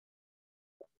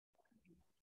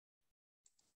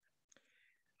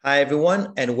Hi,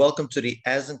 everyone, and welcome to the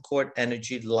Azincourt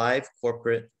Energy Live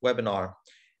Corporate Webinar.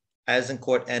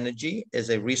 Azincourt Energy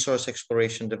is a resource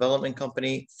exploration development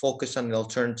company focused on the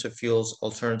alternative fuels,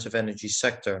 alternative energy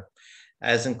sector.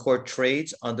 Azincourt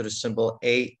trades under the symbol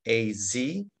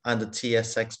AAZ on the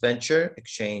TSX Venture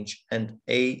Exchange and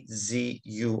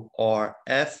AZURF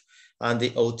on the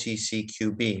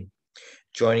OTCQB.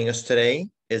 Joining us today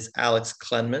is Alex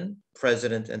Klenman,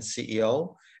 President and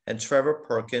CEO, and Trevor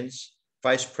Perkins,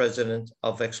 Vice President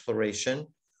of Exploration,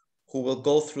 who will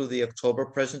go through the October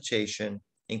presentation,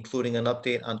 including an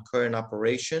update on current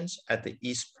operations at the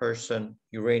East Preston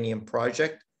Uranium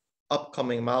Project,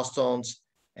 upcoming milestones,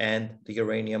 and the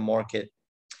uranium market.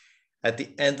 At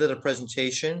the end of the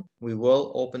presentation, we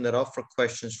will open it up for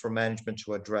questions for management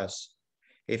to address.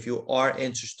 If you are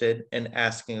interested in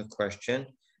asking a question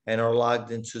and are logged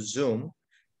into Zoom,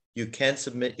 you can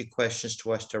submit your questions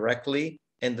to us directly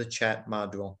in the chat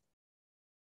module.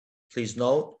 Please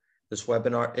note, this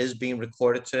webinar is being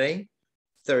recorded today,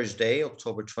 Thursday,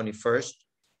 October 21st,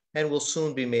 and will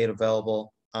soon be made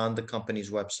available on the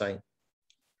company's website.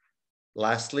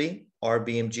 Lastly,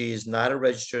 RBMG is not a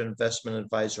registered investment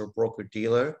advisor or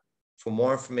broker-dealer. For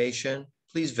more information,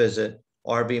 please visit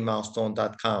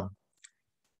rbmilestone.com.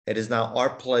 It is now our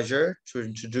pleasure to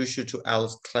introduce you to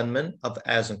Alex Klenman of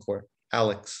Azincourt.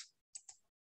 Alex.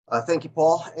 Thank you,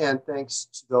 Paul, and thanks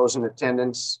to those in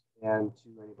attendance and to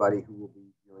anybody who will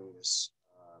be viewing this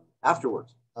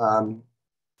afterwards.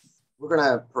 We're going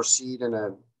to proceed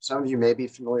some of you may be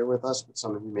familiar with us, but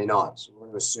some of you may not. So we're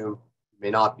going to assume you may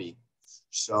not be.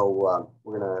 So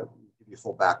we're going to give you a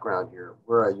full background here.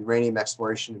 We're a uranium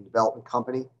exploration and development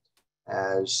company.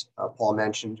 As Paul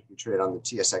mentioned, we trade on the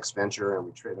TSX Venture and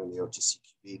we trade on the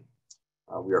OTCQB.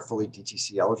 We are fully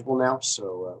DTC eligible now,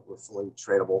 so we're fully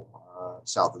tradable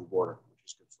south of the border,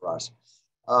 which is good for us.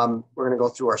 We're going to go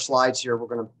through our slides here.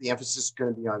 The emphasis is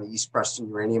going to be on the East Preston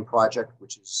Uranium Project,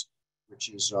 which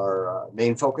is our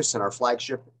main focus and our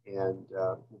flagship, and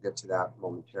we'll get to that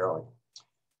momentarily.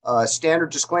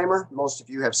 Standard disclaimer, most of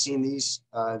you have seen these.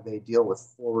 They deal with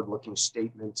forward-looking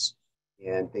statements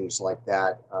and things like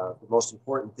that. The most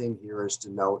important thing here is to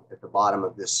note at the bottom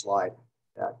of this slide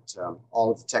that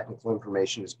all of the technical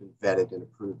information has been vetted and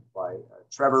approved by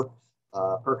Trevor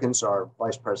Perkins, our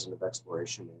Vice President of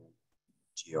Exploration and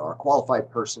GR, qualified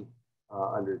person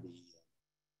under the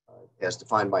as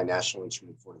defined by National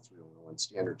Instrument 4301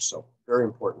 standards. So very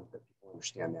important that people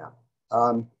understand that.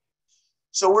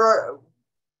 So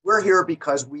we're here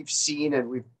because we've seen and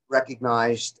we've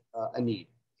recognized a need,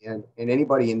 and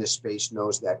anybody in this space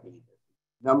knows that need.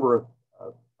 Number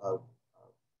of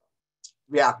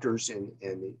reactors and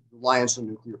the reliance on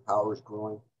nuclear power is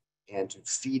growing, and to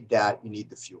feed that you need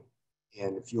the fuel,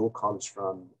 and the fuel comes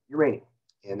from uranium.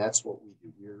 And that's what we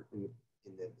do. We're in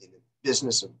the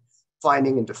business of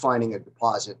finding and defining a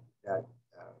deposit that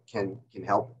can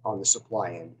help on the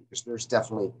supply end, because there's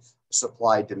definitely a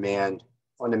supply-demand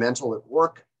fundamental at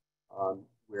work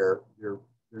where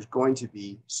there's going to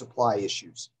be supply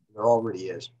issues. There already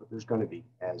is, but there's going to be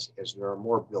as there are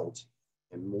more built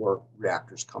and more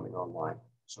reactors coming online.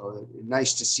 So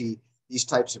nice to see these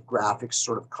types of graphics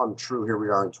sort of come true. Here we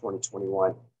are in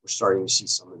 2021. We're starting to see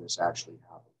some of this actually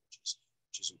happen, which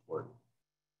is important.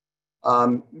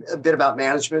 A bit about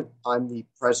management. I'm the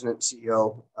president and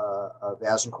CEO of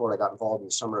Azincourt. I got involved in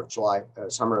the summer of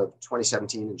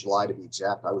 2017, in July to be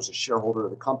exact. I was a shareholder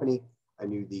of the company. I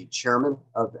knew the chairman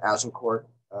of Azincourt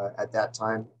at that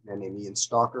time, a man named Ian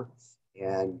Stalker,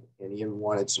 and Ian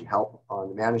wanted some help on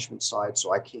the management side,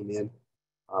 so I came in.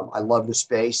 I love the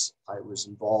space. I was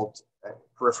involved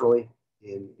peripherally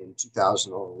in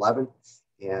 2011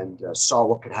 and saw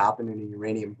what could happen in a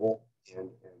uranium bowl, and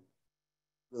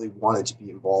really wanted to be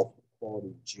involved with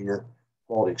quality junior,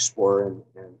 quality explorer,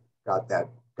 and got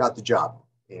the job,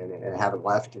 and haven't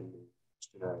left, and it's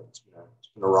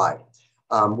been a ride.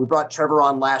 We brought Trevor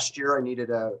on last year. I needed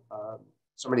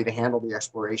somebody to handle the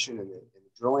exploration and the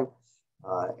drilling,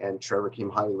 and Trevor came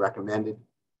highly recommended.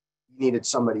 We needed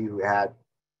somebody who had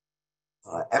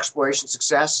exploration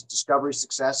success, discovery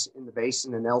success in the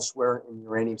basin and elsewhere in the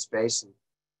uranium space, and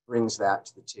brings that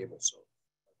to the table. So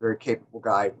a very capable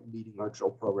guy leading our drill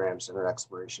programs and our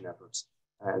exploration efforts,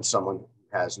 and someone who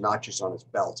has notches on his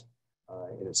belt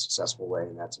in a successful way,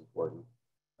 and that's important.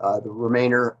 The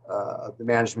remainder of the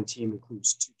management team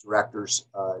includes two directors,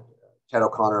 Ted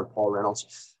O'Connor and Paul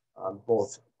Reynolds,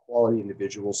 both quality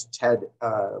individuals. Ted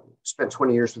spent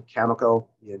 20 years with Cameco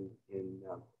in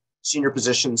senior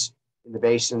positions in the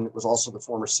basin. Was also the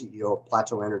former CEO of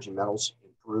Plateau Energy Metals in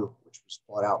Peru, which was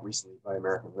bought out recently by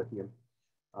American Lithium.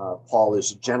 Paul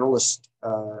is a generalist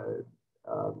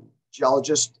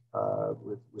geologist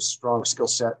with a strong skill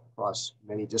set across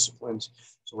many disciplines.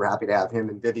 So we're happy to have him.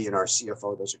 And Vivian, our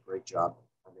CFO, does a great job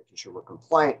on making sure we're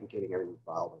compliant and getting everything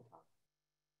filed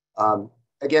on time.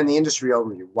 Again, the industry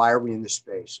overview. Why are we in this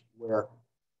space? We're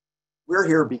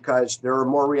here because there are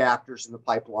more reactors in the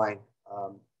pipeline.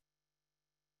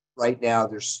 Right now,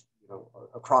 there's,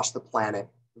 across the planet,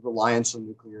 the reliance on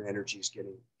nuclear energy is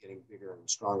getting bigger and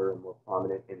stronger and more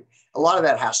prominent. And a lot of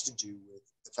that has to do with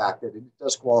the fact that it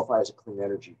does qualify as a clean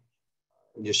energy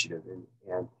initiative.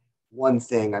 And one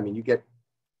thing, you get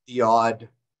the odd,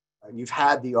 you've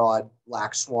had the odd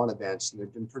black swan events, and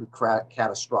they've been pretty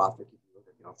catastrophic. If you look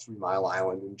at, 3 Mile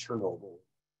Island and Chernobyl,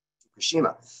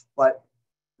 Fukushima. But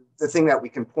the thing that we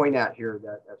can point at here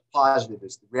that's positive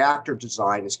is the reactor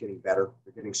design is getting better.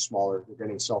 They're getting smaller. They're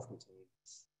getting self-contained.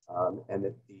 And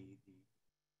that the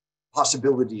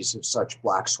possibilities of such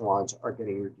black swans are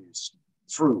getting reduced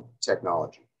through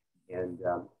technology. And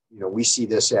we see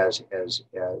this as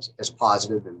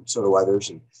positive, and so do others.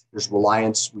 And there's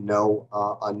reliance, we know,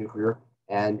 on nuclear.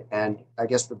 And I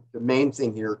guess the main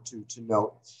thing here to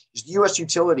note is the U.S.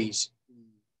 utilities,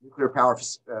 nuclear power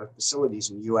facilities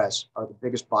in the U.S. are the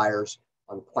biggest buyers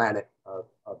on the planet of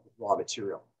raw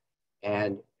material.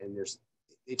 And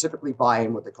they typically buy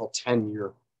in what they call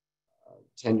 10-year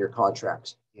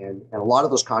contracts. And a lot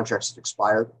of those contracts have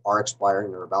expired, are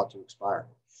expiring, or about to expire.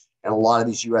 And a lot of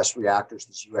these U.S. reactors,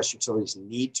 these U.S. utilities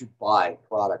need to buy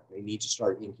product. They need to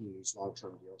start inking these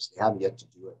long-term deals. They haven't yet to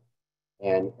do it.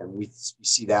 And we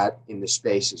see that in this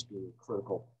space as being a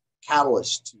critical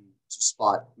catalyst to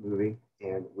spot moving.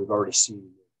 And we've already seen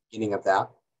the beginning of that.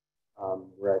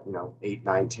 We're at 8,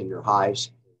 9, 10-year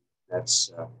highs.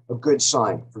 That's a good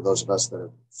sign for those of us that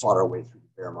have fought our way through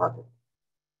the bear market.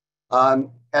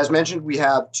 As mentioned, we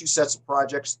have 2 sets of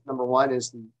projects. Number one is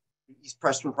the East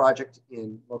Preston project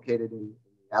located in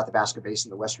the Athabasca Basin,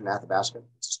 the Western Athabasca,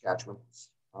 Saskatchewan.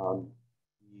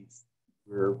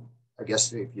 I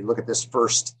guess if you look at this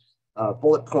first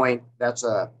bullet point, that's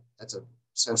a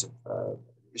sense of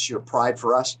issue of pride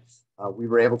for us. We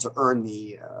were able to earn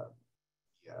the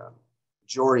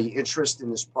majority interest in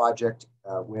this project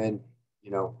when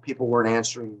people weren't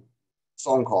answering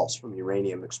phone calls from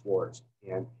uranium explorers,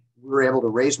 and we were able to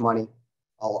raise money,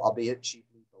 albeit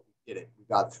cheaply, but we did it. We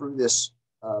got through this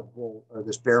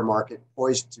this bear market,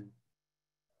 poised to,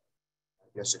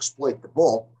 exploit the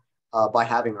bull by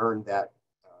having earned that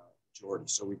majority.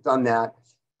 So we've done that.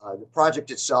 The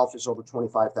project itself is over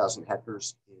 25,000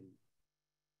 hectares in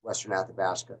Western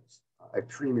Athabasca, a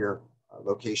premier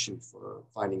location for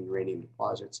finding uranium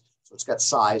deposits. So it's got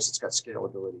size, it's got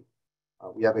scalability.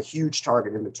 We have a huge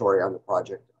target inventory on the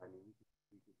project. We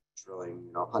could be drilling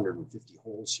 150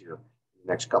 holes here in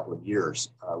the next couple of years.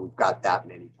 We've got that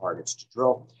many targets to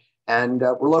drill. And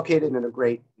we're located in a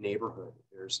great neighborhood.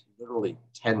 There's literally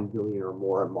 10 billion or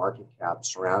more in market cap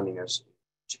surrounding us, in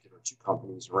particular 2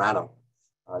 companies, Uranium,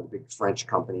 the big French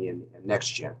company, and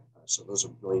NextGen. So those are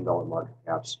billion-dollar market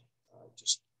caps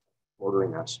just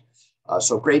bordering us.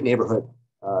 So great neighborhood,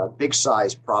 big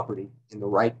size property in the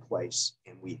right place,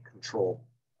 and we control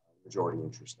majority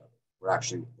interest of it. We're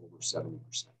actually over 70% at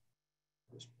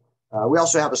this point. We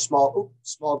also have a small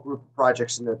group of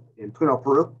projects in Puno,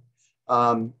 Peru.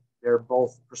 They're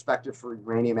both prospective for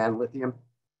uranium and lithium.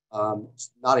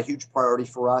 It's not a huge priority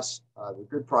for us. They're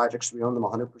good projects. We own them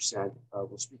 100%.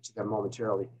 We'll speak to them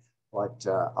momentarily, but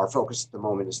our focus at the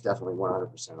moment is definitely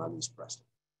 100% on East Preston.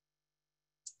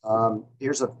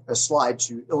 Here's a slide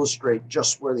to illustrate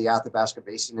just where the Athabasca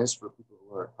Basin is for people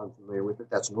who are unfamiliar with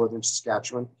it. That's northern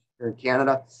Saskatchewan here in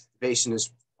Canada. The basin is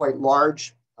quite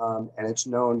large, and it's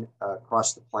known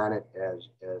across the planet as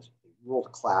a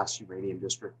world-class uranium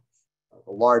district.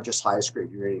 The largest, highest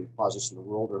grade uranium deposits in the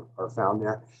world are found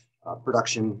there.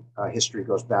 Production history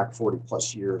goes back 40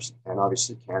 plus years, and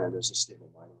obviously Canada is a stable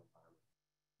mining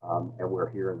environment. And we're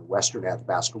here in the Western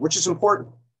Athabasca, which is important,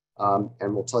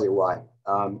 and we'll tell you why.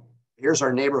 Here's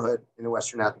our neighborhood in the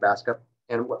Western Athabasca.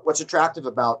 And what's attractive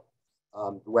about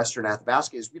the Western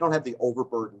Athabasca is we don't have the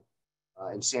overburden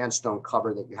and sandstone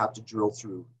cover that you have to drill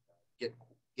through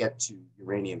get to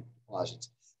uranium deposits.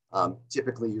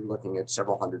 Typically, you're looking at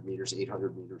several hundred meters,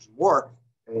 800 meters or more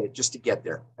just to get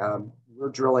there. We're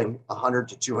drilling 100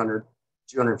 to 200,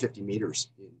 250 meters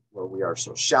in where we are.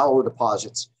 So shallower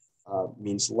deposits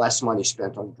means less money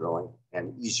spent on drilling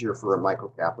and easier for a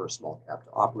microcap or a small cap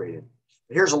to operate in.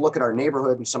 But here's a look at our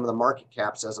neighborhood and some of the market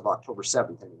caps as of October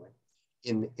 7th anyway.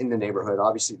 In the neighborhood,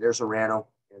 obviously there's Urano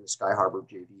and the Sky Harbor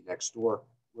JV next door.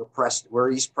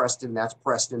 We're East Preston, that's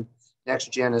Preston.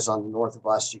 NextGen is on the north of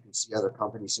us. You can see other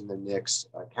companies in the mix,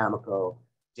 Cameco,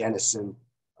 Denison,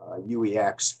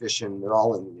 UEX, Fission, they're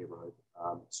all in the neighborhood.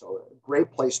 So a great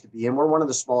place to be. And we're one of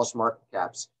the smallest market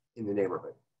caps in the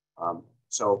neighborhood.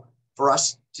 So for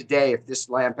us today, if this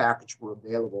land package were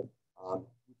available,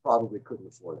 we probably couldn't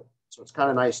afford it. So it's kind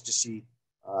of nice to see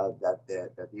that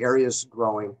the area is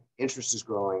growing, interest is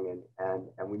growing,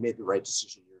 and we made the right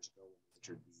decision years ago when we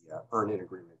entered the earn-in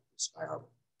agreement with Sky Harbor.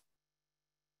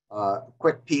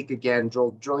 Quick peek again,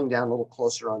 drilling down a little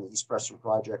closer on the East Preston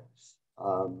project.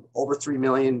 Over 3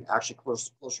 million, actually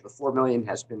closer to 4 million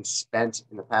has been spent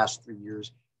in the past 3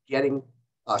 years, getting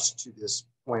us to this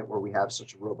point where we have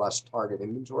such a robust target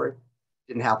inventory.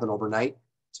 Didn't happen overnight.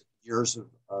 It took years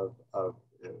of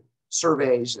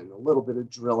surveys and a little bit of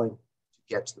drilling to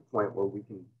get to the point where we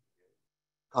can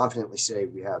confidently say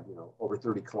we have, over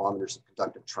 30 kilometers of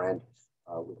conductive trend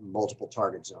with multiple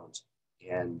target zones.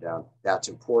 And that's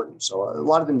important. So a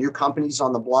lot of the new companies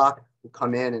on the block will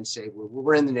come in and say,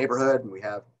 we're in the neighborhood and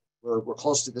we're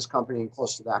close to this company and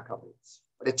close to that company.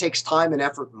 But it takes time and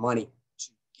effort and money to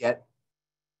get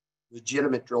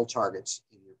legitimate drill targets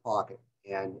in your pocket.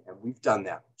 And we've done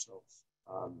that. So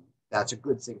that's a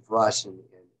good thing for us and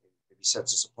maybe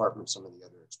sets us apart from some of the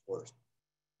other explorers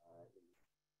in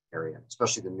the area,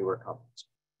 especially the newer companies.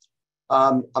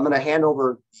 I'm going to hand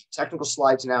over the technical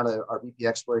slides now to our VP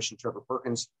Exploration, Trevor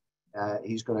Perkins.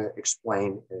 He's going to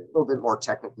explain a little bit more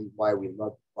technically why we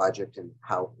love the project and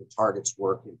how the targets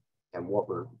work and what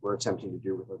we're attempting to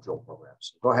do with our drill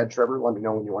programs. So go ahead, Trevor. Let me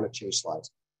know when you want to change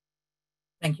slides.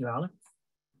 Thank you, Alex.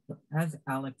 So as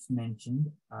Alex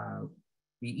mentioned,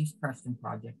 the East Preston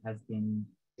project has been...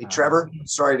 Hey, Trevor,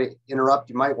 sorry to interrupt.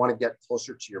 You might want to get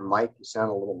closer to your mic. You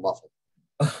sound a little muffled.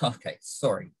 Okay,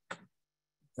 sorry.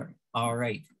 All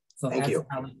right. So Thank you.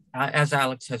 As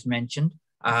Alex has mentioned,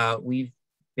 we've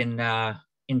been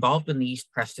involved in the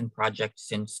East Preston project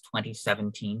since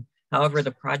 2017. However,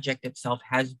 the project itself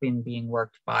has been being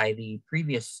worked by the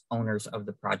previous owners of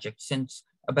the project since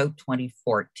about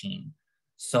 2014.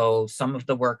 So some of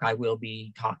the work I will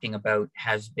be talking about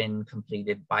has been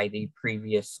completed by the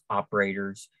previous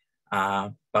operators,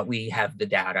 but we have the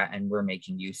data and we're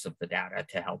making use of the data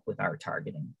to help with our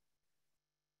targeting.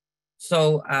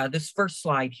 So this first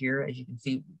slide here, as you can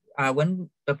see, when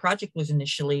the project was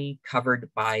initially covered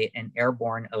by an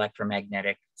airborne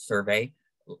electromagnetic survey,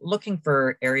 looking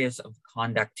for areas of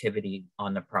conductivity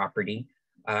on the property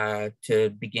to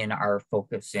begin our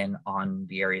focus in on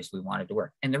the areas we wanted to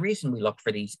work. And the reason we look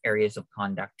for these areas of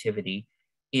conductivity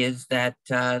is that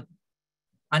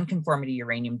unconformity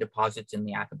uranium deposits in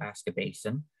the Athabasca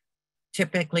Basin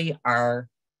typically are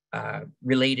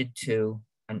related to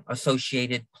and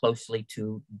associated closely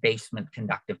to basement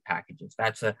conductive packages.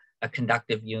 That's a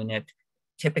conductive unit,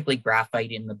 typically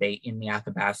graphite in the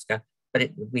Athabasca, but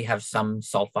we have some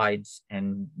sulfides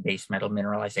and base metal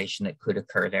mineralization that could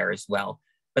occur there as well.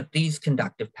 But these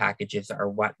conductive packages are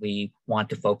what we want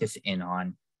to focus in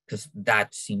on because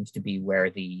that seems to be where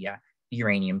the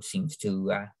uranium seems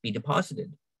to be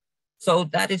deposited. So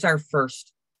that is our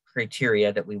first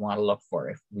criteria that we want to look for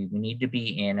if we need to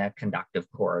be in a conductive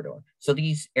corridor. So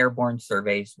these airborne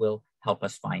surveys will help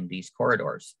us find these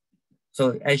corridors.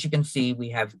 So as you can see, we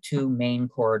have two main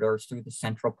corridors through the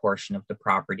central portion of the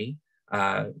property.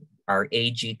 Our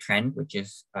AG trend, which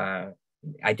is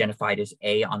identified as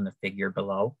A on the figure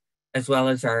below, as well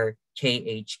as our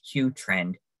KHQ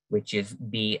trend, which is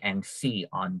B and C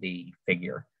on the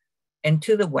figure. And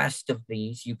to the west of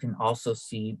these, you can also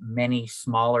see many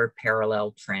smaller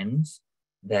parallel trends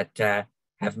that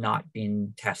have not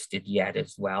been tested yet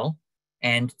as well.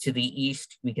 And to the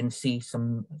east, we can see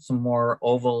some more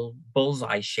oval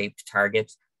bullseye-shaped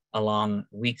targets along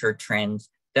weaker trends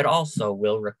that also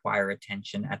will require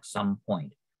attention at some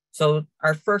point. So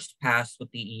our first pass with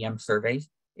the EM surveys,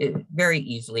 it very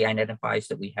easily identifies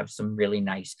that we have some really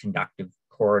nice conductive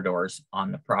corridors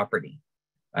on the property.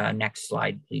 Next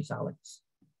slide, please, Alex.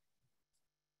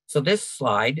 So this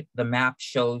slide, the map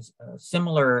shows a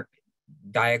similar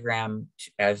diagram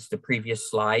as the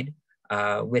previous slide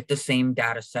with the same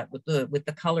data set, with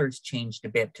the colors changed a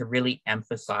bit to really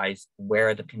emphasize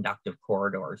where the conductive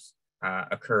corridors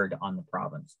occurred on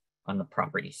the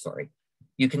property, sorry.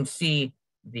 You can see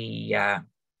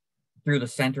through the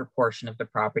center portion of the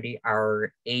property,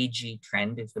 our AG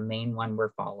trend is the main one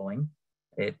we're following.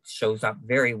 It shows up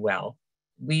very well.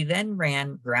 We then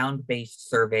ran ground-based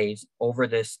surveys over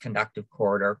this conductive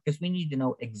corridor because we need to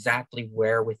know exactly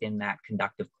where within that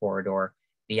conductive corridor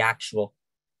the actual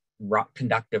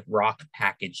conductive rock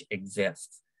package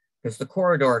exists. Because the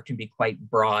corridor can be quite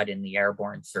broad in the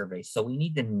airborne survey. So we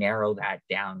need to narrow that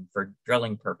down for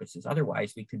drilling purposes.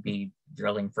 Otherwise, we could be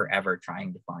drilling forever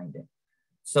trying to find it.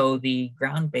 So the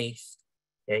ground-based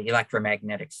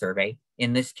electromagnetic survey,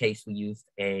 in this case, we used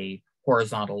a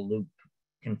horizontal loop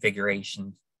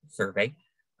configuration survey.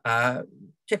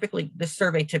 This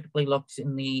survey typically looks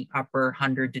in the upper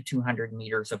 100 to 200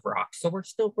 meters of rock. So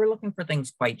we're looking for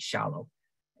things quite shallow.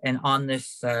 And on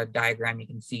this diagram, you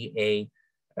can see a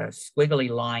squiggly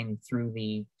line through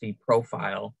the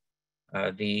profile.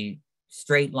 The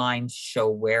straight lines show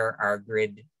where our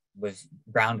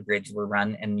ground grids were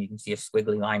run, and you can see a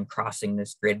squiggly line crossing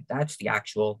this grid. That's the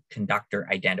actual conductor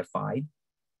identified.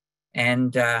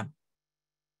 And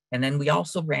then we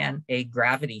also ran a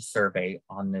gravity survey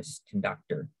on this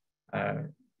conductor.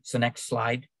 So next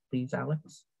slide, please,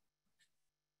 Alex.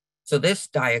 So this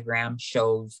diagram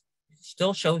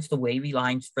still shows the wavy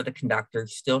lines for the conductor,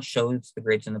 still shows the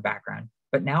grids in the background,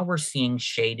 but now we're seeing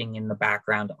shading in the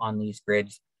background on these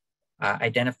grids,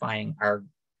 identifying our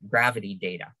gravity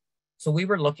data. So we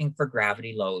were looking for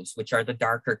gravity lows, which are the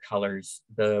darker colors,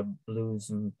 the blues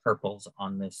and purples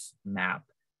on this map.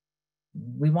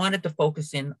 We wanted to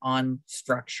focus in on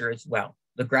structure as well.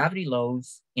 The gravity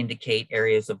lows indicate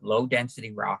areas of low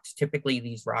density rocks. Typically,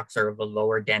 these rocks are of a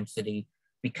lower density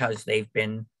because they've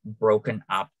been broken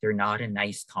up. They're not a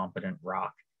nice, competent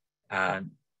rock.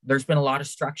 There's been a lot of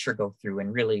structure go through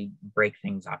and really break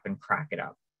things up and crack it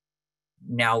up.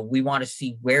 Now, we want to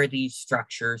see where these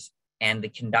structures and the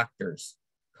conductors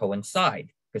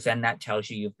coincide, because then that tells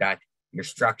you you've got your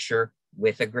structure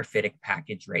with a graphitic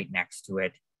package right next to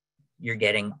it. You're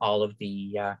getting all of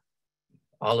the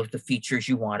features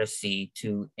you want to see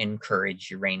to encourage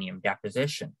uranium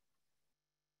deposition.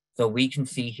 So we can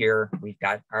see here, we've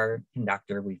got our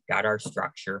conductor, we've got our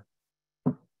structure.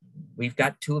 We've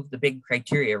got two of the big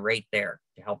criteria right there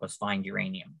to help us find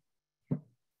uranium.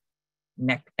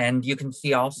 And you can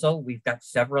see also, we've got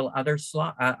several other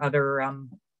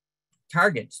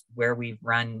targets where we've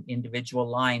run individual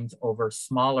lines over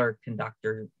smaller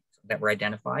conductors that were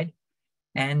identified.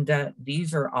 And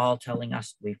these are all telling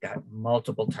us we've got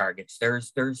multiple targets.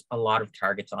 There's a lot of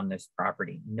targets on this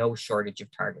property, no shortage of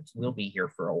targets. We'll be here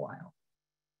for a while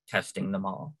testing them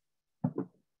all.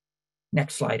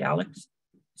 Next slide, Alex.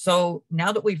 So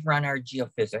now that we've run our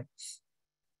geophysics,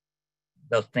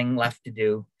 the thing left to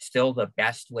do, still the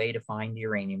best way to find the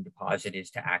uranium deposit is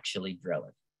to actually drill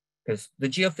it. Because the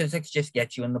geophysics just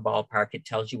gets you in the ballpark. It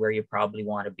tells you where you probably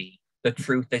want to be. The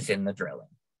truth is in the drilling.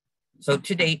 So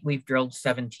to date, we've drilled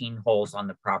 17 holes on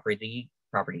the property.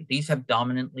 These have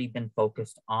dominantly been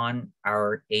focused on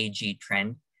our AG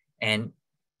trend, and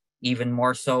even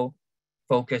more so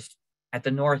focused at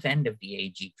the north end of the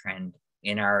AG trend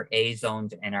in our A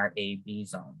zones and our AB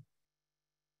zone.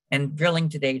 And drilling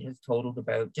to date has totaled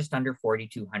about just under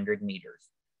 4,200 meters.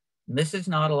 And this is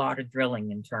not a lot of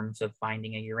drilling in terms of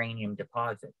finding a uranium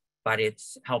deposit, but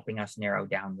it's helping us narrow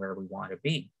down where we want to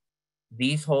be.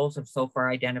 These holes have so far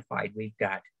identified, we've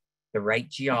got the right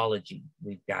geology,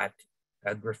 we've got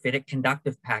a graphitic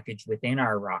conductive package within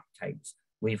our rock types,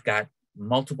 we've got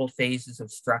multiple phases of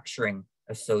structuring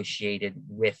associated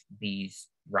with these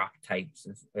rock types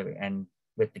and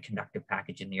with the conductive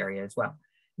package in the area as well.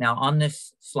 Now on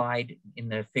this slide in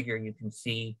the figure, you can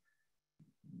see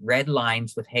red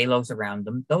lines with halos around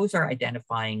them. Those are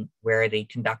identifying where the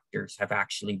conductors have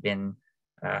actually been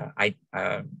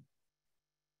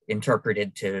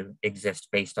interpreted to exist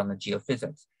based on the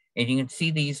geophysics. And you can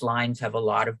see these lines have a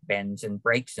lot of bends and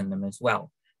breaks in them as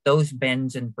well. Those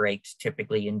bends and breaks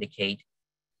typically indicate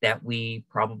that we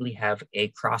probably have a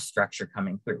cross structure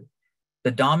coming through.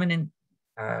 The dominant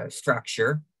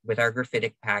structure with our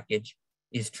graphitic package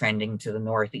is trending to the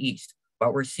northeast,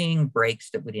 but we're seeing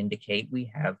breaks that would indicate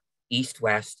we have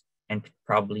east-west and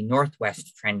probably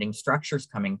northwest trending structures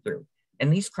coming through.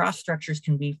 And these cross structures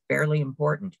can be fairly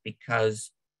important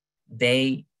because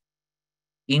they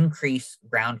increase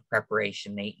ground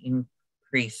preparation. They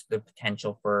increase the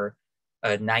potential for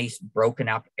a nice broken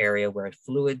up area where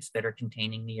fluids that are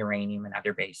containing the uranium and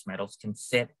other base metals can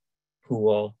sit,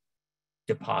 pool,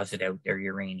 deposit out their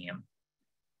uranium.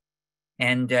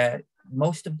 And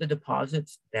most of the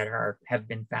deposits that have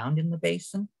been found in the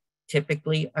basin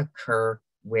typically occur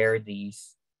where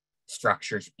these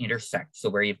structures intersect. So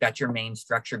where you've got your main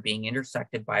structure being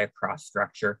intersected by a cross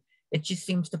structure, it just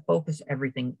seems to focus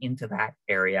everything into that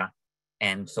area.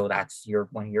 And so that's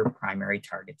one of your primary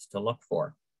targets to look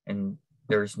for. And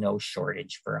there's no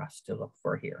shortage for us to look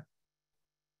for here.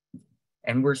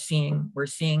 And we're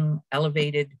seeing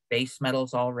elevated base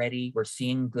metals already. We're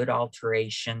seeing good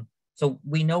alteration. So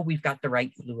we know we've got the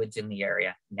right fluids in the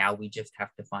area. Now we just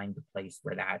have to find the place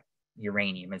where that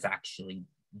uranium is actually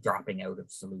dropping out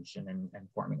of solution and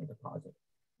forming a deposit.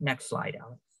 Next slide,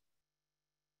 Alex.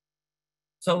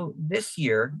 So this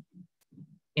year,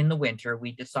 in the winter,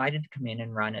 we decided to come in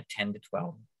and run a 10 to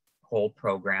 12 hole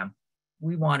program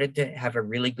we wanted to have a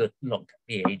really good look at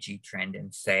the AG trend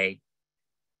and say,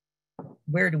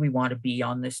 where do we want to be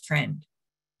on this trend?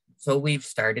 So we've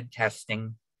started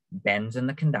testing bends in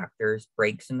the conductors,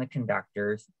 breaks in the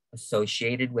conductors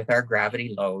associated with our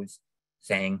gravity lows,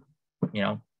 saying, you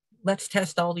know, let's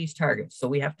test all these targets. So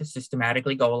we have to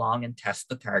systematically go along and test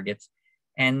the targets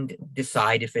and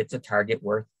decide if it's a target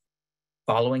worth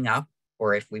following up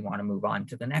or if we want to move on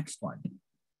to the next one.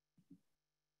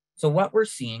 So what we're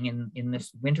seeing in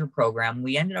this winter program,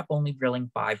 we ended up only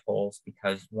drilling 5 holes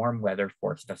because warm weather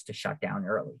forced us to shut down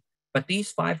early. But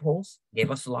these 5 holes gave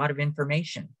us a lot of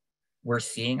information. We're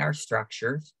seeing our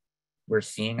structures. We're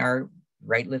seeing our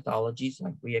right lithologies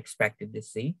like we expected to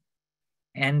see.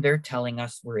 And they're telling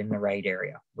us we're in the right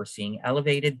area. We're seeing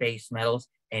elevated base metals,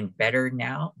 and better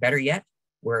yet,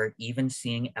 we're even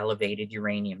seeing elevated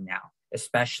uranium now,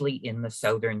 especially in the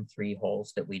southern 3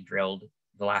 holes that we drilled,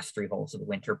 the last 3 holes of the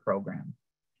winter program.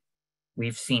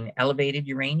 We've seen elevated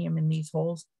uranium in these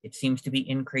holes. It seems to be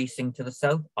increasing to the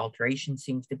south. Alteration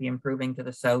seems to be improving to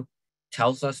the south.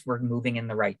 Tells us we're moving in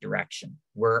the right direction.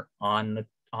 We're on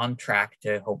track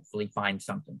to hopefully find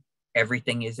something.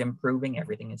 Everything is improving.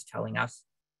 Everything is telling us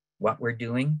what we're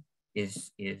doing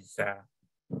is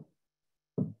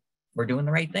we're doing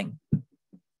the right thing.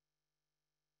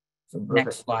 So Perfect.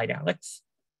 Next slide, Alex.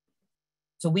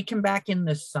 So we came back in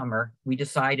this summer. We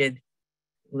decided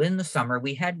in the summer,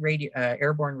 we had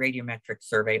airborne radiometric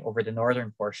survey over the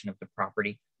northern portion of the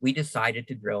property. We decided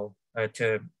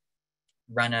to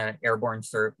run an airborne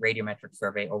radiometric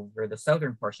survey over the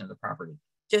southern portion of the property,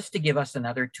 just to give us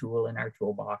another tool in our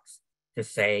toolbox to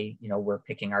say, you know, we're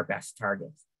picking our best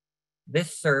targets.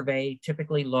 This survey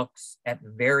typically looks at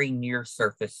very near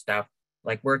surface stuff,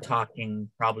 like we're talking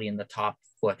probably in the top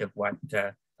foot of what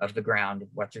of the ground,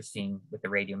 what you're seeing with the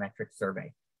radiometric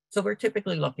survey. So we're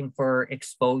typically looking for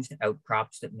exposed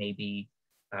outcrops that may be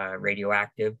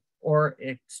radioactive, or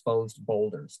exposed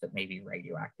boulders that may be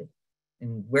radioactive.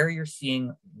 And where you're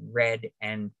seeing red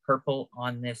and purple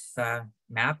on this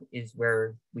map is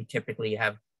where we typically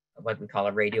have what we call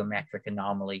a radiometric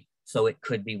anomaly. So it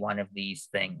could be one of these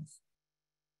things.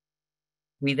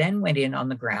 We then went in on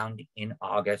the ground in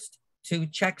August to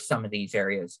check some of these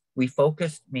areas. We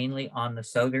focused mainly on the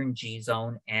southern G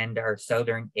zone and our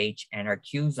southern H and our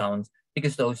Q zones,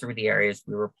 because those were the areas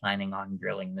we were planning on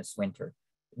drilling this winter.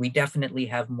 We definitely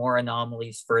have more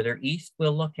anomalies further east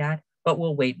we'll look at, but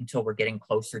we'll wait until we're getting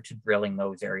closer to drilling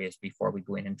those areas before we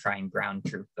go in and try and ground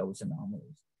truth those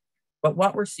anomalies. But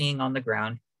what we're seeing on the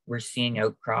ground, we're seeing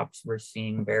outcrops, we're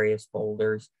seeing various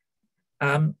boulders.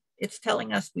 It's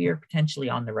telling us we are potentially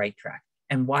on the right track.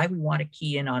 And why we want to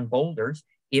key in on boulders,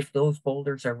 if those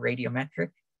boulders are radiometric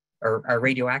or are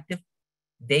radioactive,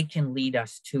 they can lead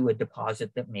us to a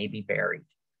deposit that may be buried.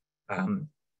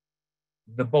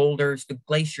 The boulders, the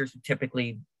glaciers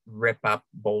typically rip up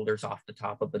boulders off the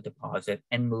top of the deposit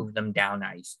and move them down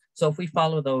ice. So if we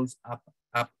follow those up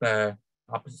the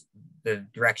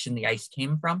direction the ice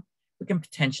came from, we can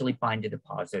potentially find a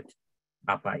deposit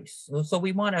up ice. So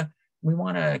we want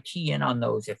to key in on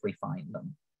those if we find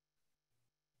them.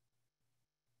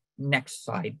 Next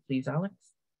slide, please, Alex.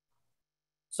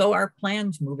 So our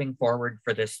plans moving forward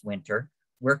for this winter,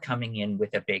 we're coming in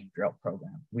with a big drill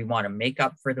program. We want to make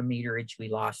up for the meterage we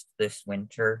lost this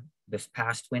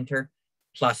past winter,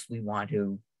 plus we want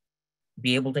to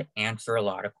be able to answer a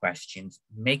lot of questions,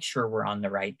 make sure we're on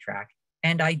the right track,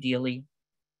 and ideally,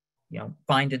 you know,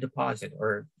 find a deposit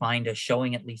or find a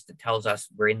showing at least that tells us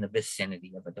we're in the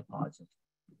vicinity of a deposit.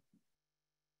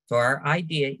 So our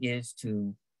idea is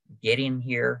to get in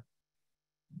here,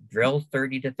 drill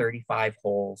 30 to 35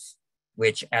 holes,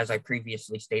 which, as I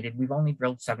previously stated, we've only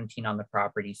drilled 17 on the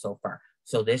property so far.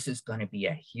 So this is going to be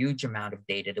a huge amount of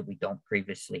data that we don't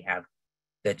previously have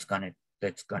that's going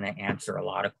to answer a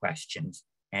lot of questions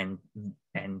and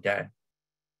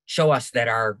show us that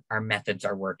our methods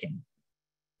are working.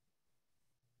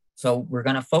 So we're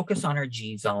going to focus on our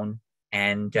G zone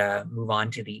and move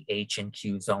on to the H and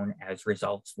Q zone as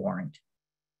results warrant.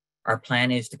 Our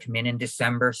plan is to come in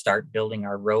December, start building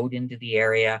our road into the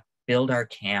area, build our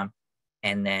camp,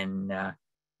 and then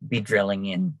be drilling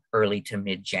in early to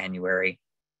mid-January.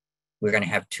 We're going to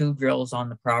have 2 drills on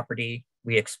the property.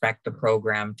 We expect the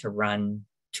program to run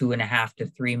 2.5 to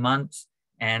 3 months,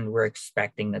 and we're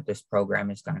expecting that this program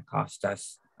is going to cost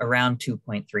us around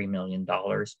 $2.3 million,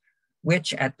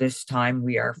 which at this time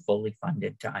we are fully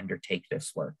funded to undertake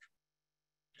this work.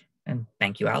 And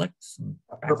thank you, Alex.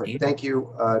 Perfect. Thank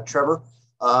you, Trevor.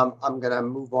 I'm going to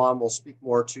move on. We'll speak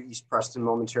more to East Preston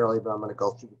momentarily, but I'm going to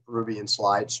go through the Peruvian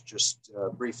slides just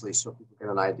briefly so people get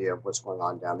an idea of what's going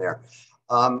on down there.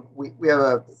 We have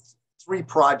a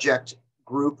 3-project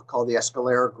group called the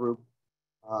Escalera Group.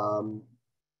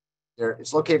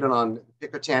 It's located on the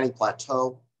Picotani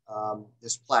Plateau.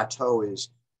 This plateau is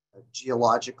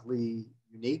geologically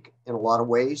unique in a lot of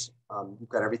ways. You've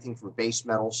got everything from base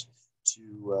metals to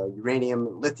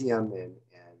uranium, lithium, and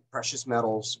precious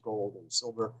metals, gold and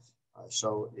silver.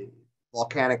 So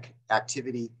volcanic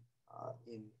activity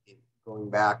in going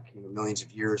back millions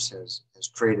of years has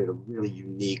created a really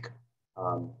unique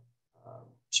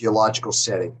geological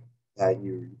setting that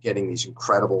you're getting these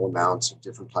incredible amounts of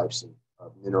different types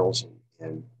of minerals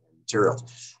and materials.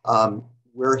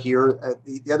 We're here.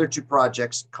 The other two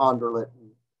projects, Condolet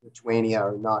and Lithuania,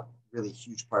 are not really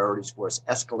huge priorities for us.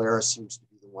 Escalera seems to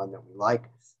be the one that we like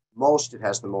most. It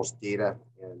has the most data,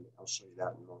 and I'll show you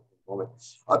that in a moment.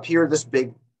 Up here, this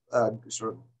big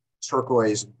sort of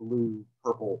turquoise, blue,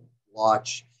 purple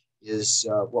blotch is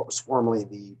what was formerly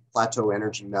the Plateau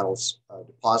Energy Metals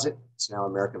deposit. It's now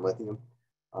American Lithium.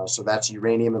 So that's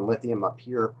uranium and lithium up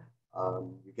here.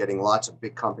 You're getting lots of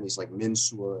big companies like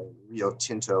Minsur and Rio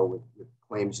Tinto with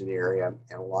claims in the area,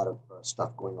 and a lot of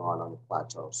stuff going on the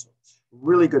plateau. So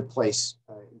really good place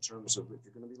in terms of if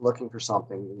you're going to be looking for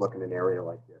something, you look in an area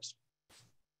like this.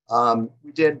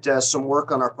 We did some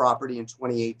work on our property in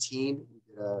 2018. We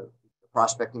did a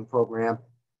prospecting program.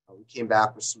 We came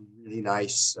back with some really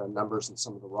nice numbers in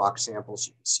some of the rock samples.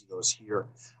 You can see those here.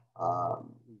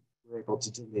 We were able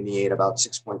to delineate about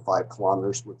 6.5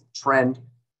 kilometers worth of trend.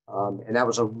 And that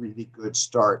was a really good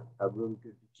start, a really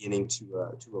good beginning to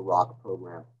a rock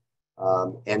program.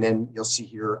 And then you'll see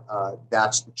here,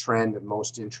 that's the trend of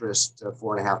most interest,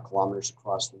 4.5 kilometers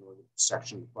across the northern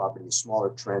section of the property, a smaller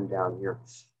trend down here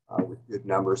with good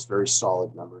numbers, very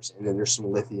solid numbers. And then there's some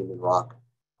lithium in rock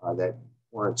that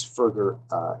warrants further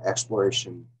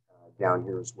exploration down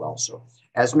here as well. So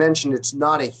as mentioned, it's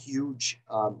not a huge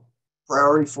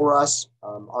priority for us.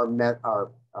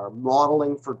 Our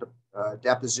modeling for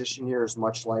deposition here is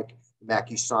much like the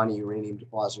Makiusani uranium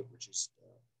deposit, which is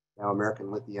now American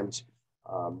Lithium's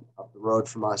up the road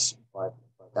from us, but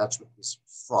that's what this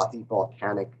frothy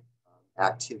volcanic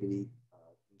activity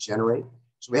can generate.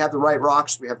 So we have the right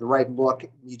rocks, we have the right look.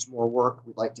 It needs more work.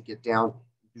 We'd like to get down and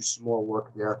do some more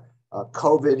work there.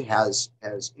 COVID has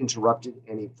interrupted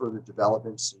any further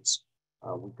development since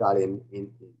we got in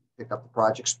pick up the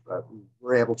projects, but we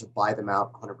were able to buy them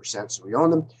out 100%. So we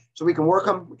own them. So we can work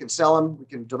them, we can sell them, we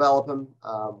can develop them.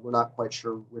 We're not quite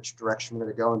sure which direction we're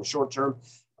going to go in the short term.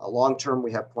 Long term,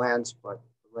 we have plans, but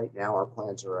right now our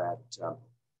plans are at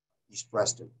East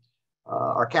Preston.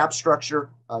 Our cap structure,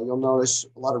 you'll notice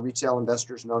a lot of retail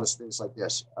investors notice things like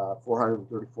this,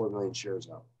 434 million shares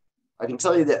out. I can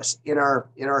tell you this, in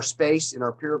our space, in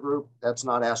our peer group, that's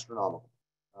not astronomical,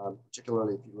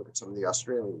 particularly if you look at some of the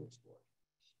Australian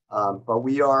explorers. But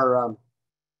we are,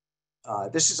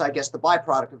 this is, I guess, the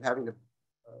byproduct of having to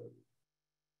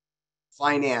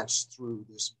finance through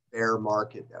this bear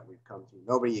market that we've come through.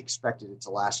 Nobody expected it to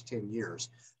last 10 years.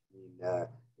 I mean,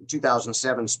 in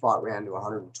 2007, spot ran to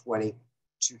 120.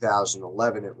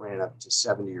 2011, it ran up to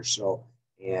 70 or so.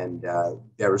 And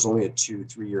there was only a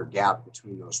 2-3 year gap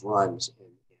between those runs. And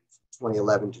from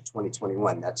 2011 to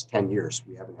 2021, that's 10 years.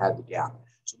 We haven't had the gap.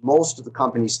 So most of the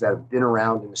companies that have been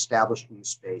around and established in the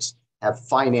space have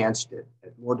financed it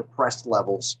at more depressed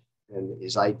levels than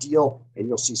is ideal. And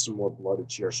you'll see some more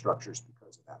bloated share structures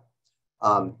because of that.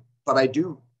 But I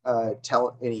do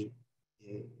tell any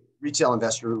retail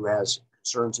investor who has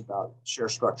concerns about share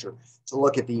structure to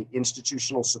look at the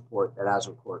institutional support that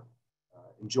Azincourt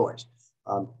enjoys.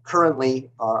 Currently,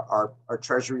 our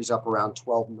treasury is up around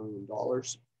 $12 million,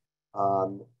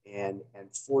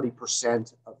 and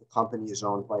 40% of the company is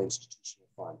owned by institutional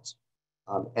funds.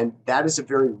 And that is a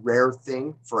very rare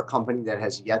thing for a company that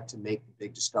has yet to make the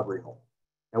big discovery hole.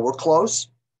 And we're close,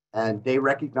 and they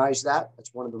recognize that.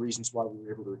 That's one of the reasons why we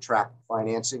were able to attract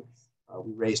financing.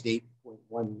 We raised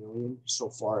 $8.1 million so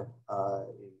far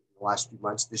in the last few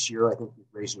months. This year, I think we've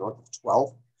raised north of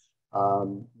 12,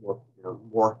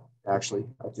 more actually,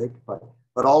 I think.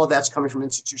 But all of that's coming from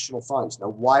institutional funds. Now,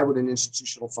 why would an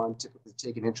institutional fund typically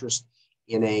take an interest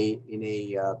in a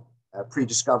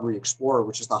pre-discovery explorer,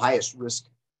 which is the highest risk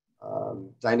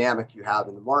dynamic you have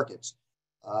in the markets?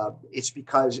 It's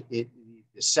because the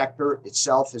sector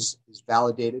itself is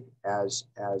validated as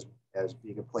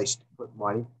being a place to put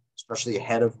money, especially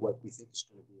ahead of what we think is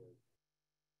going to be a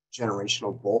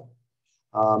generational bull.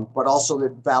 But also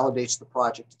that validates the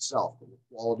project itself and the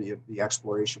quality of the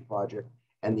exploration project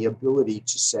and the ability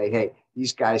to say, hey,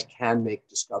 these guys can make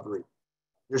discovery.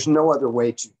 There's no other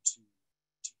way to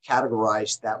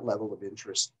categorize that level of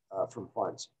interest from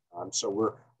funds. So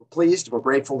we're pleased, we're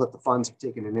grateful that the funds have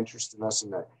taken an interest in us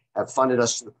and have funded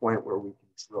us to the point where we can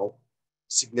drill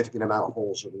significant amount of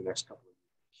holes over the next couple of years.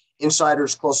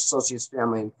 Insiders, close associates,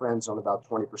 family, and friends own about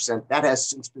 20%. That has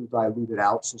since been diluted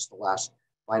out since the last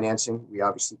financing. We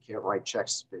obviously can't write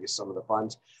checks as big as some of the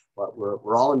funds, but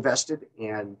we're all invested,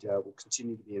 and we'll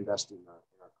continue to be invested in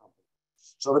our company.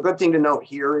 So the good thing to note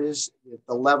here is that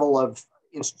the level of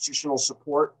institutional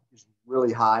support is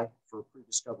really high for a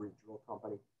pre-discovery drill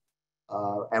company.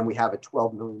 And we have a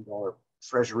 $12 million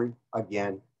treasury,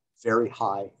 again, very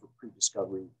high for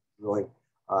pre-discovery drilling.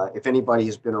 If anybody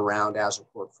has been around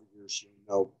Azincourt for years, you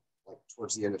know, like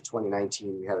towards the end of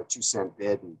 2019, we had a 2-cent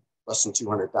bid and less than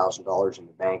 $200,000 in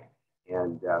the bank.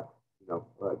 And,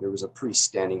 there was a priest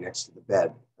standing next to the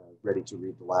bed, ready to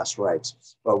read the last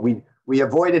rites. But we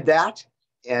avoided that,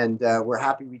 and we're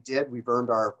happy we did. We've earned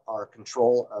our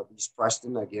control of East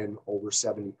Preston, again, over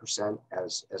 70%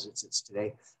 as it sits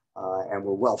today. And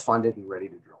we're well funded and ready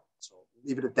to drill. So we'll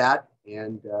leave it at that,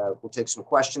 and we'll take some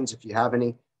questions if you have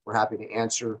any. We're happy to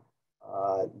answer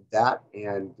that,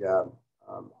 and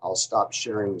I'll stop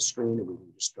sharing the screen, and we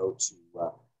can just go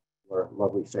to our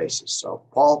lovely faces. So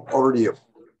Paul, over to you.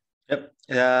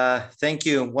 Yep. Thank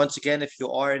you. Once again, if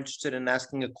you are interested in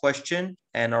asking a question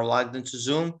and are logged into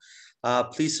Zoom,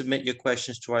 please submit your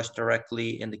questions to us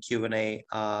directly in the Q&A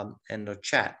and the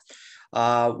chat.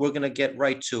 We're going to get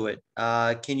right to it.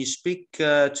 Can you speak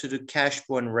to the cash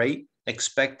burn rate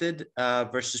expected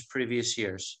versus previous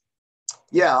years?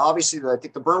 Yeah, obviously, I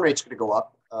think the burn rate's going to go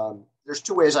up. There's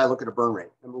two ways I look at a burn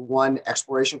rate. Number one,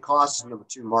 exploration costs. Number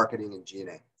two, marketing and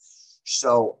G&A.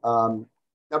 So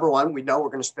number one, we know we're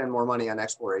going to spend more money on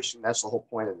exploration. That's the whole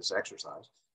point of this exercise.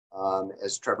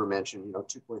 As Trevor mentioned,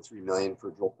 $2.3 million for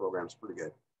a drill program is pretty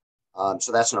good.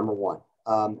 So that's number one.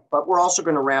 But we're also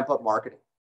going to ramp up marketing.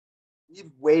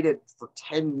 We've waited for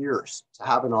 10 years to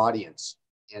have an audience,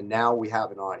 and now we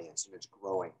have an audience, and it's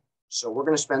growing. So we're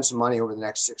going to spend some money over the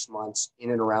next 6 months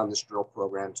in and around this drill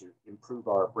program to improve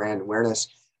our brand awareness,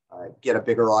 get a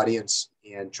bigger audience,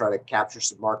 and try to capture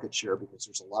some market share, because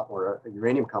there's a lot more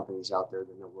uranium companies out there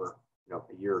than there were,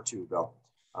 a year or two ago.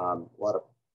 A lot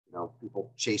of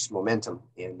people chase momentum,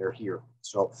 and they're here.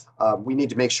 So we need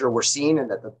to make sure we're seen and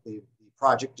that the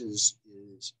project is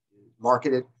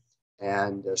marketed.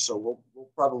 And so we'll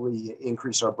probably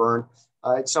increase our burn.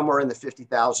 It's somewhere in the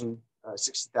 50,000,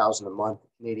 60,000 a month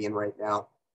Canadian right now.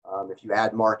 If you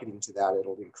add marketing to that,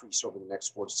 it'll increase over the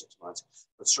next 4 to 6 months.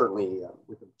 But certainly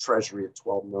with a treasury of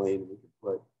 12 million, we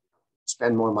could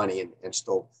spend more money and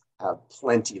still have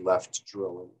plenty left to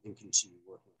drill and continue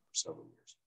working for several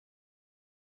years.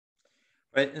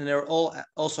 Right, and they're all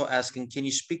also asking, can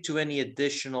you speak to any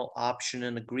additional option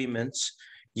and agreements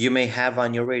you may have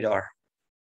on your radar?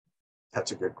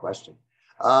 That's a good question.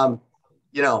 We're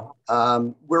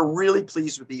really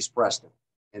pleased with East Preston,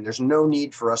 and there's no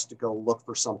need for us to go look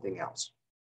for something else.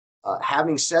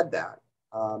 Having said that,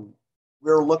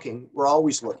 we're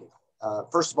always looking.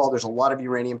 First of all, there's a lot of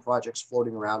uranium projects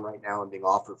floating around right now and being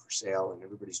offered for sale, and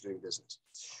everybody's doing business.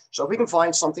 So if we can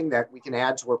find something that we can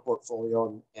add to our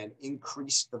portfolio and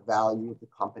increase the value of the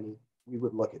company, we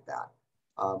would look at that.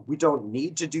 We don't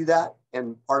need to do that.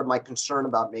 And part of my concern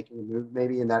about making a move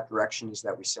maybe in that direction is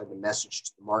that we send a message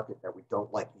to the market that we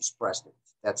don't like East Preston.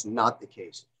 That's not the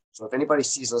case. So if anybody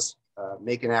sees us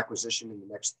make an acquisition in the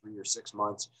next 3 or 6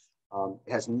 months,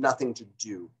 it has nothing to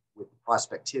do with the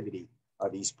prospectivity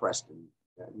of East Preston,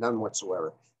 none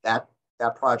whatsoever. That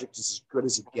project is as good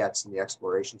as it gets in the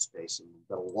exploration space, and we've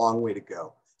got a long way to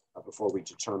go before we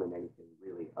determine anything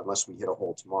really, unless we hit a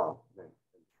hole tomorrow. Then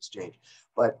exchange.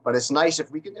 But it's nice if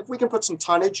we can put some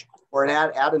tonnage or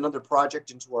add another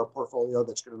project into our portfolio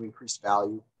that's going to increase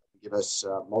value, give us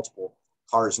multiple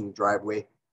cars in the driveway,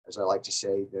 as I like to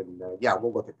say, then yeah,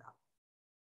 we'll look at that.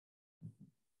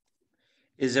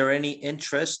 Is there any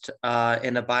interest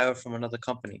in a buyer from another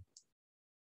company?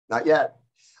 Not yet,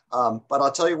 but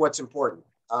I'll tell you what's important.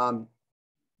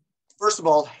 First of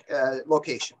all,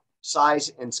 location,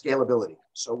 size, and scalability.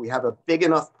 So we have a big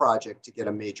enough project to get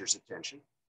a major's attention.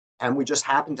 And we just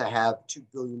happen to have $2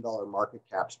 billion market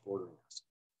caps bordering us.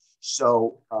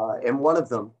 So, and one of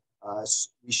them,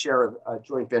 we share a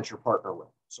joint venture partner with.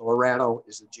 So Orano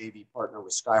is a JV partner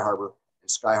with Sky Harbor,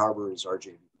 and Sky Harbor is our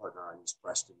JV partner on East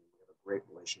Preston. We have a great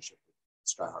relationship with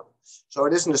Sky Harbor. So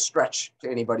it isn't a stretch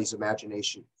to anybody's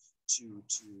imagination to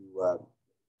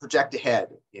project ahead.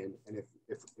 And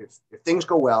if things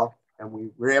go well, and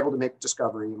we're able to make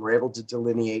discovery, and we're able to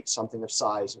delineate something of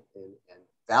size and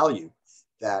value,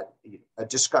 that a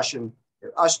discussion,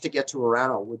 us to get to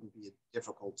Urano wouldn't be a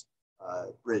difficult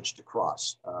bridge to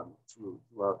cross through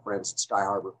our friends at Sky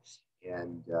Harbor.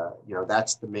 And,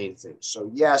 that's the main thing. So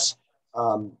yes,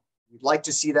 we'd like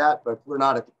to see that, but we're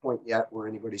not at the point yet where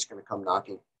anybody's going to come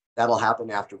knocking. that'll happen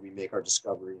after we make our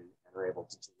discovery and are able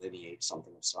to delineate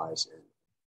something of size and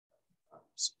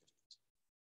significance.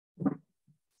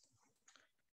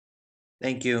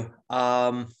 Thank you.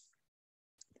 Can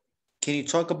you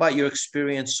talk about your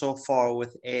experience so far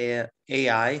with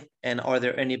AI, and are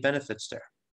there any benefits there?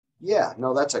 Yeah,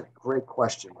 no, that's a great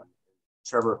question.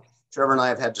 Trevor and I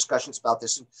have had discussions about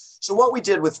this. So what we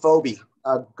did with Fobi,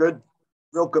 a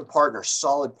real good partner,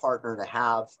 solid partner to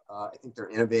have. I think they're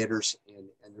innovators and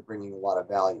they're bringing a lot of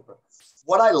value. But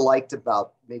what I liked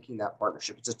about making that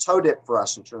partnership, it's a toe dip for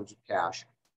us in terms of cash.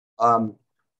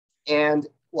 And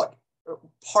look,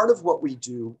 part of what we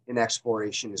do in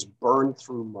exploration is burn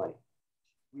through money.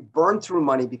 We burn through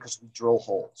money because we drill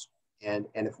holes. And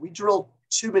if we drill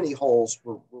too many holes,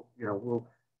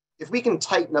 if we can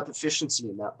tighten up efficiency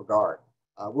in that regard,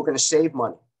 we're going to save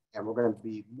money and we're going to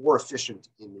be more efficient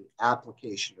in the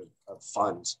application of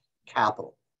funds,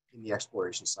 capital in the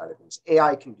exploration side of things.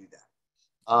 AI can do that.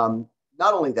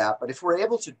 Not only that, but if we're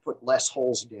able to put less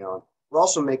holes down, we're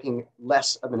also making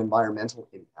less of an environmental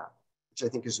impact, which I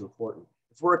think is important.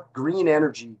 If we're a green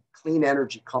energy, clean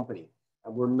energy company,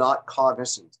 and we're not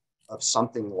cognizant of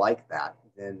something like that,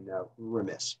 then we're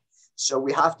remiss. So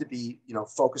we have to be,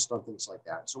 focused on things like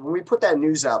that. So when we put that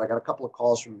news out, I got a couple of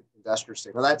calls from investors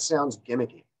saying, well, that sounds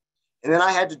gimmicky. And then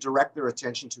I had to direct their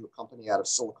attention to a company out of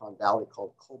Silicon Valley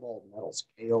called Cobalt Metals,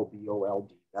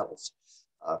 KOBOLD Metals,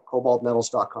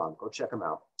 cobaltmetals.com. Go check them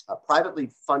out. A privately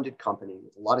funded company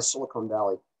with a lot of Silicon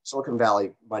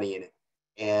Valley money in it,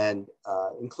 and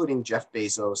including Jeff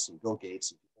Bezos and Bill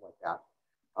Gates and people like that.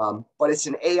 But it's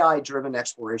an AI-driven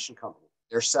exploration company.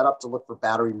 They're set up to look for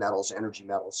battery metals, energy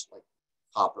metals like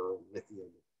copper,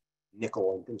 lithium,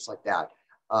 nickel, and things like that.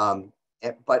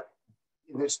 But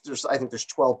I think there's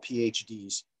 12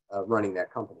 PhDs running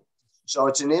that company. So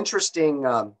it's an interesting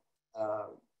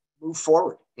move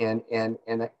forward. And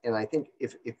I think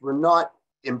if we're not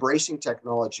embracing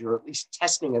technology or at least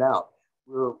testing it out,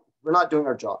 we're not doing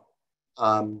our job.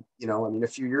 A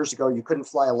few years ago, you couldn't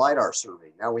fly a LiDAR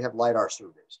survey. Now we have LiDAR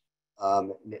surveys.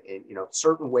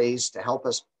 Certain ways to help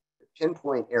us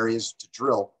pinpoint areas to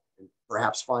drill and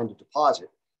perhaps find a deposit.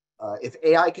 If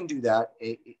AI can do that,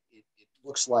 it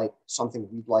looks like something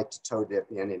we'd like to toe dip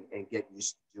in and get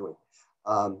used to doing.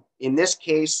 In this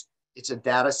case, it's a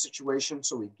data situation,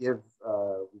 so we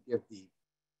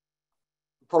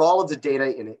put all of the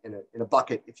data in a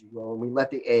bucket, if you will, and we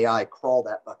let the AI crawl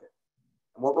that bucket.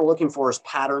 And what we're looking for is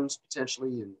patterns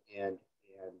potentially and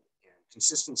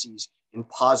consistencies in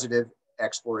positive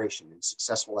exploration and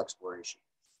successful exploration.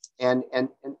 And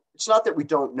it's not that we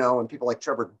don't know, and people like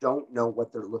Trevor don't know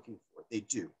what they're looking for. They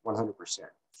do, 100%.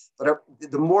 But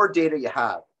the more data you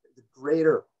have, the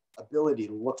greater ability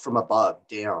to look from above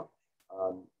down.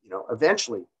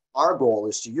 Eventually, our goal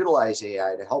is to utilize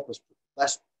AI to help us put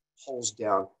less holes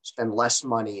down, spend less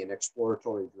money in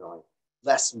exploratory drilling,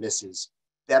 less misses,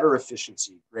 better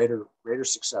efficiency, greater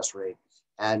success rate,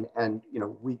 and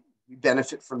we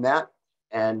benefit from that,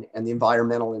 and the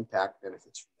environmental impact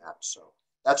benefits from that. So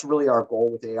that's really our goal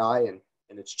with AI, and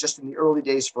it's just in the early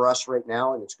days for us right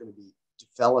now, and it's going to be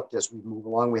developed as we move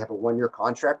along. We have a 1-year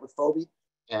contract with Fobi,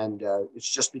 and it's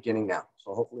just beginning now.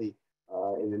 So hopefully,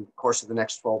 in the course of the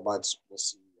next 12 months, we'll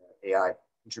see AI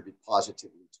contribute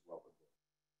positively to what we're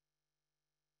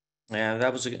doing. Yeah,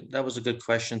 that was a good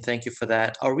question. Thank you for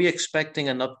that. Are we expecting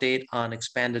an update on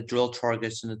expanded drill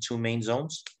targets in the 2 main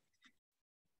zones?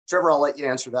 Trevor, I'll let you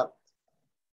answer that.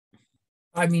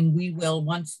 I mean, we will,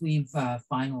 once we've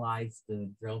finalized the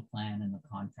drill plan and the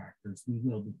contractors, we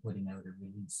will be putting out a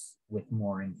release with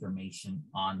more information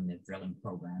on the drilling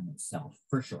program itself,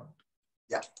 for sure.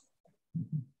 Yeah.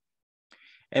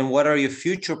 And what are your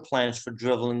future plans for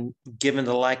drilling, given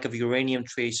the lack of uranium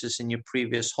traces in your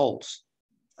previous holes?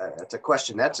 That's a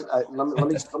question. Let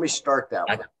me start that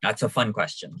one. That's a fun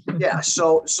question. Yeah.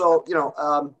 So first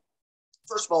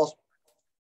of all,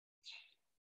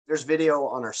 there's video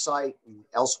on our site and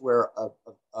elsewhere of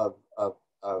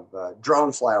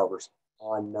drone flyovers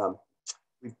on.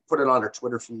 We've put it on our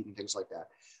Twitter feed and things like that,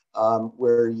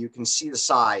 where you can see the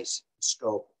size and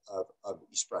scope of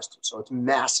East Preston. So it's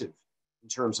massive in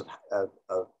terms of a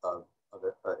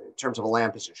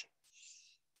land position.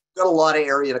 Got a lot of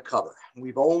area to cover.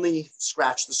 We've only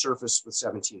scratched the surface with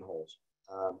 17 holes.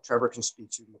 Trevor can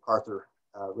speak to MacArthur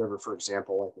River, for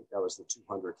example. I think that was the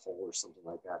 200th hole or something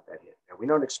like that hit. Now, we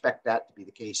don't expect that to be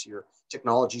the case here.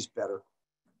 Technology's better,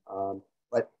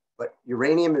 but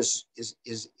uranium is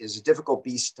a difficult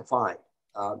beast to find.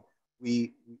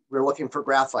 We're looking for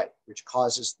graphite, which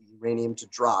causes the uranium to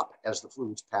drop as the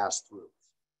fluids pass through.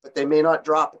 But they may not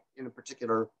drop in a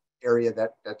particular area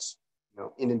that's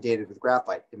inundated with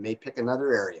graphite. It may pick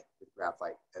another area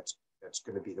graphite. That's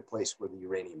going to be the place where the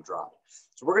uranium dropped.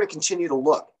 So we're going to continue to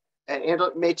look, and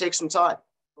it may take some time,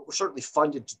 but we're certainly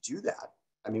funded to do that.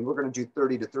 I mean, we're going to do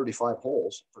 30 to 35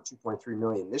 holes for 2.3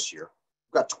 million this year.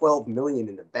 We've got 12 million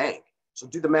in the bank. So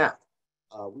do the math.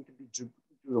 We could be doing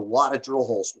a lot of drill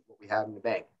holes with what we have in the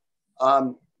bank.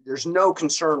 There's no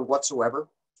concern whatsoever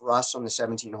for us on the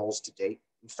 17 holes to date.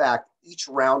 In fact, each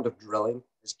round of drilling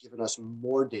has given us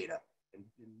more data and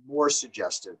been more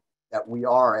suggestive that we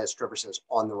are, as Trevor says,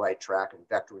 on the right track and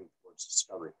vectoring towards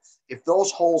discovery. If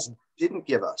those holes didn't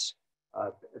give us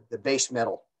the base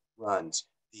metal runs,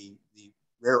 the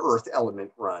rare earth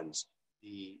element runs,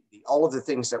 all of the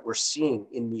things that we're seeing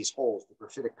in these holes, the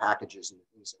graphitic packages and the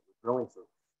things that we're drilling through,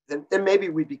 then maybe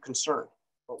we'd be concerned,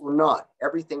 but we're not.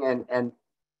 Everything, and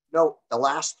no, the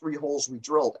last 3 holes we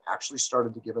drilled actually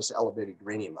started to give us elevated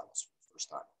uranium levels for the first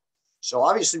time. So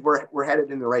obviously we're headed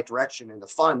in the right direction, and the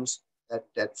funds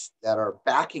that are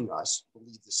backing us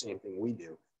believe the same thing we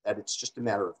do, that it's just a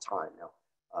matter of time.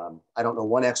 Now, I don't know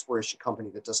one exploration company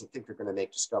that doesn't think they're going to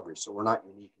make discoveries, so we're not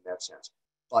unique in that sense.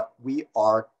 But we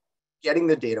are getting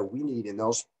the data we need in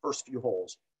those first few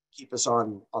holes, keep us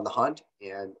on the hunt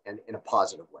and in a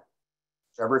positive way.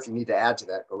 Trevor, if you need to add to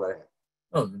that, go right ahead.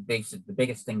 Oh, the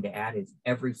biggest thing to add is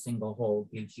every single hole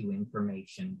gives you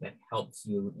information that helps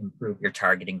you improve your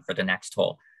targeting for the next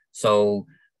hole. So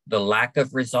the lack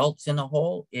of results in a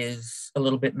hole is a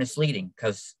little bit misleading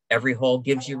because every hole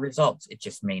gives you results. It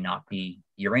just may not be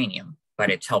uranium,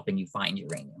 but it's helping you find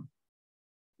uranium.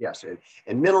 Yes,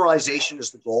 and mineralization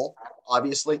is the goal,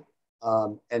 obviously,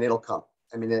 and it'll come.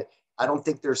 I mean, I don't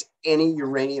think there's any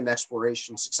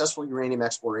successful uranium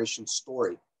exploration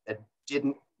story that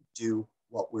didn't do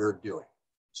what we're doing.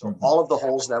 So all of the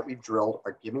holes that we've drilled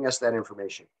are giving us that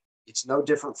information. It's no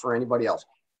different for anybody else.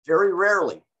 Very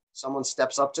rarely someone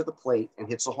steps up to the plate and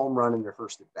hits a home run in their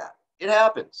first at bat. It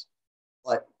happens,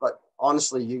 but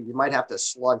honestly, you might have to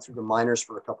slug through the minors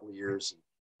for a couple of years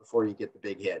before you get the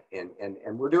big hit.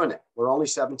 And we're doing it. We're only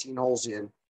 17 holes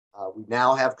in. We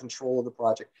now have control of the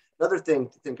project. Another thing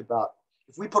to think about,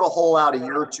 if we put a hole out a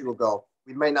year or two ago,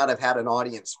 we may not have had an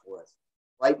audience for it.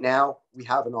 Right now, we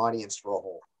have an audience for a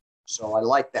hole. So I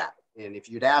like that. And if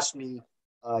you'd asked me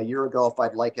a year ago if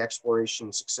I'd like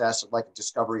exploration success, I'd like a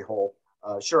discovery hole,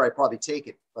 sure, I'd probably take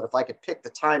it. But if I could pick the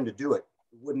time to do it,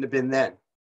 it wouldn't have been then.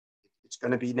 It's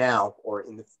going to be now or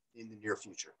in the near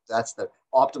future. That's the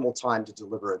optimal time to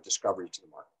deliver a discovery to the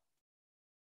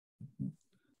market.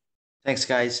 Thanks,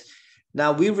 guys.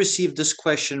 Now, we received this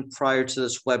question prior to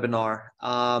this webinar,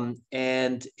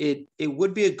 and it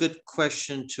would be a good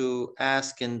question to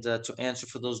ask and to answer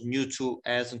for those new to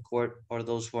Azincourt or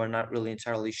those who are not really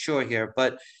entirely sure here.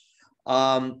 But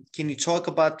can you talk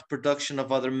about the production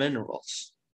of other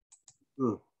minerals?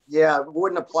 Yeah, it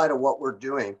wouldn't apply to what we're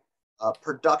doing.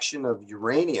 Production of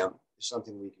uranium is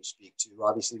something we can speak to.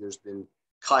 Obviously, there's been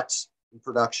cuts in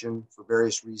production for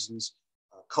various reasons.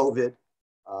 COVID,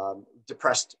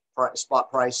 depressed spot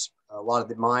price. A lot of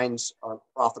the mines aren't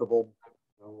profitable,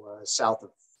 south of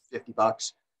 $50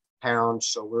 a pound.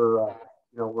 So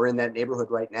we're in that neighborhood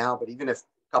right now. But even if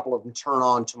a couple of them turn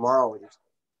on tomorrow, there's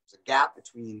a gap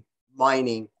between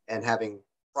mining and having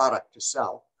product to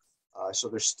sell. So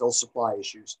there's still supply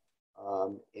issues.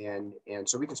 And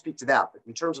so we can speak to that. But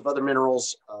in terms of other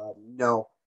minerals, no,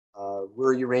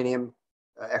 we're a uranium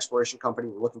exploration company.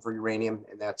 We're looking for uranium,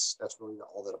 and that's really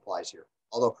all that applies here.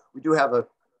 Although we do have a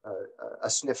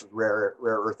sniff of rare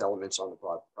earth elements on the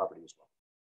property as well.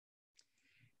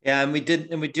 Yeah, and we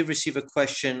did receive a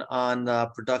question on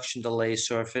production delays.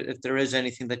 So if there is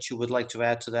anything that you would like to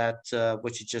add to that,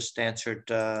 what you just answered,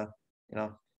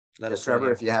 let us know.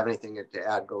 Trevor, if you have anything to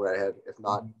add, go right ahead. If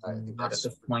not, I think not at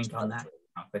this point on that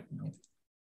topic. No.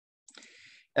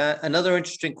 Another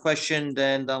interesting question,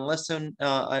 then, unless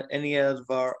any of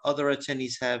our other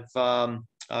attendees have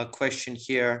a question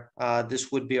here,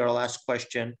 this would be our last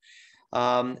question.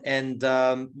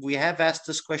 We have asked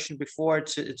this question before.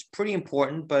 It's pretty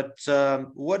important, but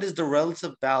what is the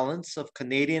relative balance of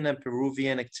Canadian and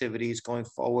Peruvian activities going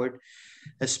forward,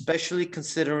 especially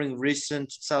considering recent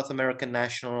South American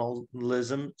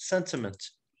nationalism sentiment?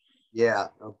 Yeah,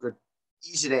 good.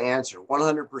 Easy to answer.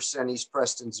 100% East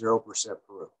Preston, 0%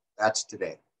 Peru. That's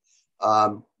today.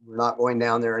 We're not going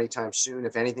down there anytime soon.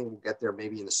 If anything, we'll get there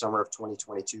maybe in the summer of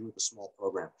 2022 with a small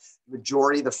program. The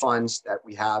majority of the funds that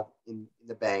we have in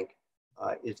the bank,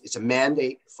 it's a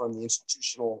mandate from the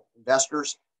institutional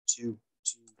investors to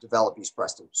develop East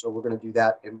Preston. So we're going to do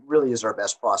that. It really is our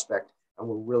best prospect, and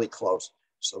we're really close.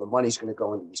 So the money's going to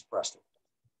go into East Preston.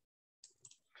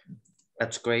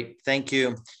 That's great. Thank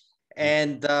you.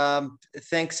 And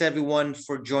thanks everyone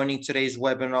for joining today's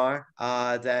webinar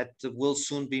that will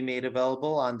soon be made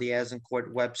available on the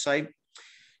Azincourt website.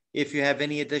 If you have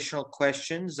any additional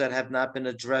questions that have not been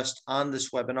addressed on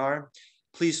this webinar,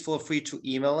 please feel free to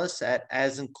email us at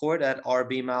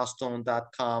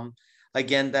azincourt@rbmilestone.com.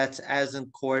 Again, that's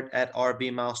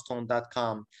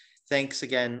azincourt@rbmilestone.com. Thanks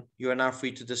again. You are now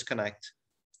free to disconnect.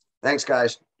 Thanks,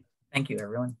 guys. Thank you,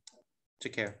 everyone.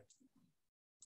 Take care.